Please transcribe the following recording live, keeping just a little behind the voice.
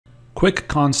Quick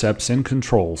concepts and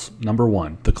controls. Number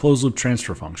 1, the closed loop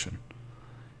transfer function.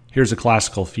 Here's a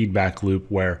classical feedback loop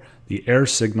where the error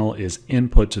signal is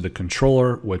input to the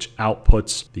controller, which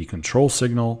outputs the control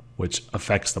signal, which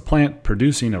affects the plant,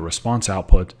 producing a response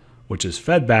output, which is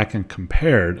fed back and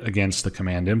compared against the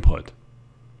command input.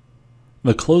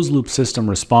 The closed loop system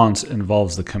response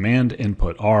involves the command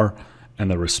input R and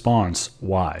the response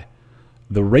Y.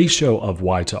 The ratio of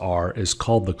Y to R is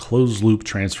called the closed loop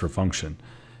transfer function.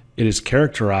 It is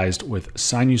characterized with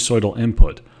sinusoidal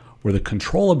input, where the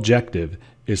control objective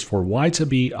is for Y to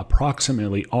be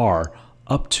approximately R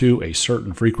up to a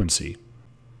certain frequency.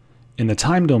 In the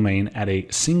time domain, at a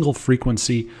single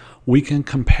frequency, we can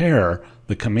compare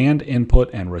the command input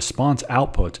and response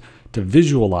output to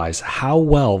visualize how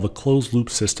well the closed loop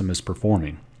system is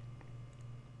performing.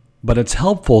 But it's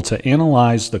helpful to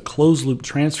analyze the closed loop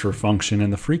transfer function in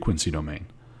the frequency domain.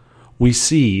 We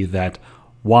see that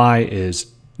Y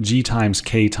is G times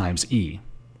K times E.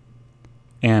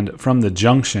 And from the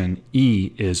junction,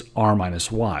 E is R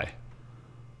minus Y.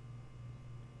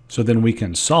 So then we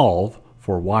can solve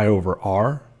for Y over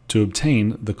R to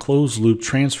obtain the closed loop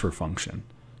transfer function,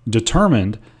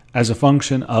 determined as a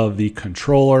function of the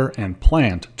controller and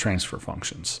plant transfer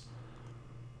functions.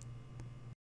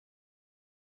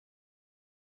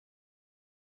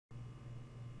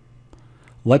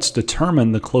 Let's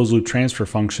determine the closed loop transfer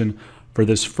function for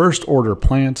this first order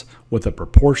plant with a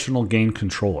proportional gain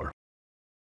controller.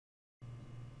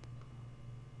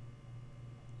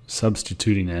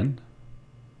 Substituting in,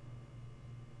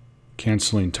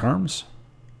 canceling terms,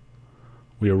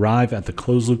 we arrive at the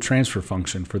closed loop transfer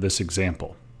function for this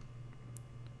example.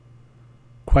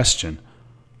 Question: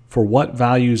 for what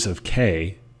values of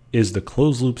K is the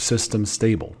closed loop system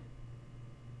stable?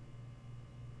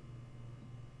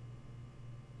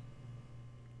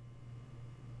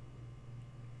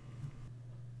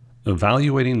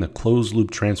 Evaluating the closed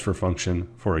loop transfer function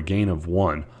for a gain of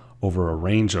 1 over a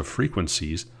range of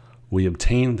frequencies, we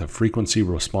obtain the frequency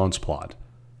response plot.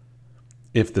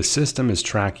 If the system is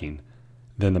tracking,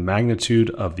 then the magnitude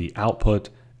of the output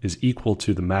is equal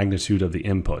to the magnitude of the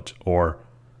input, or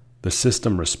the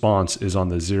system response is on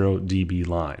the 0 dB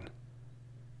line.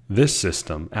 This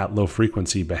system at low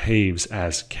frequency behaves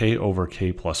as K over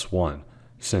K plus 1,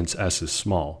 since S is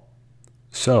small.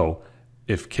 So,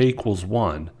 if K equals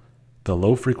 1, the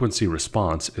low frequency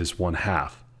response is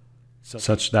 1/2,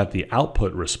 such that the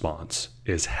output response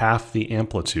is half the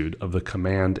amplitude of the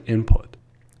command input.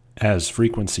 As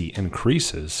frequency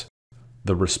increases,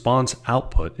 the response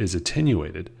output is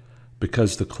attenuated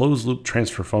because the closed loop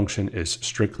transfer function is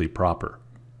strictly proper.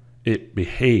 It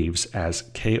behaves as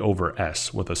K over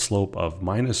S with a slope of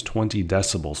minus 20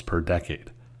 decibels per decade.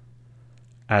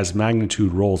 As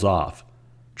magnitude rolls off,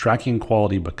 tracking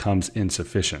quality becomes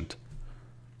insufficient.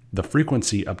 The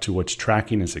frequency up to which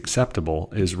tracking is acceptable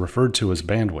is referred to as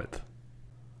bandwidth.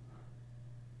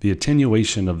 The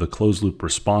attenuation of the closed loop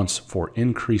response for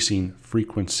increasing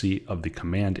frequency of the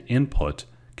command input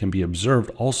can be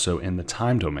observed also in the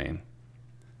time domain.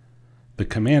 The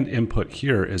command input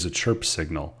here is a chirp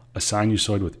signal, a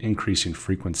sinusoid with increasing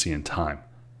frequency and time.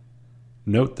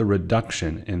 Note the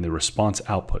reduction in the response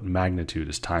output magnitude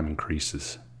as time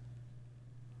increases.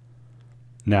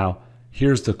 Now,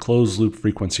 here's the closed loop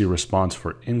frequency response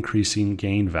for increasing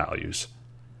gain values.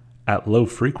 At low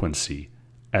frequency,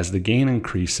 as the gain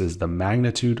increases, the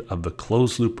magnitude of the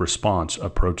closed loop response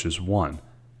approaches 1,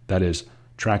 that is,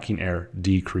 tracking error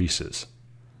decreases.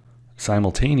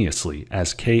 Simultaneously,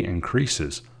 as K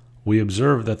increases, we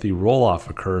observe that the roll-off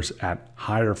occurs at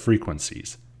higher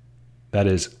frequencies. That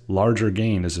is, larger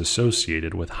gain is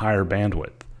associated with higher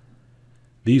bandwidth.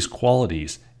 These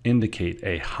qualities indicate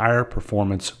a higher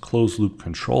performance closed loop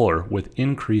controller with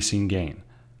increasing gain,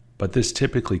 but this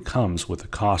typically comes with the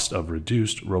cost of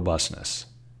reduced robustness.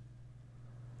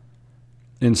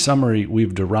 In summary,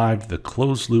 we've derived the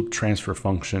closed loop transfer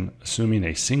function assuming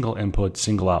a single input,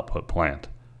 single output plant.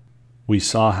 We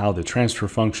saw how the transfer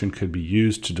function could be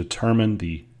used to determine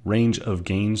the range of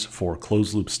gains for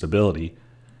closed loop stability,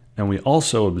 and we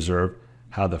also observed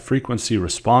how the frequency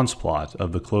response plot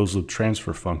of the closed loop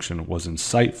transfer function was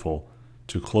insightful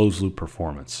to closed loop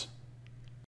performance.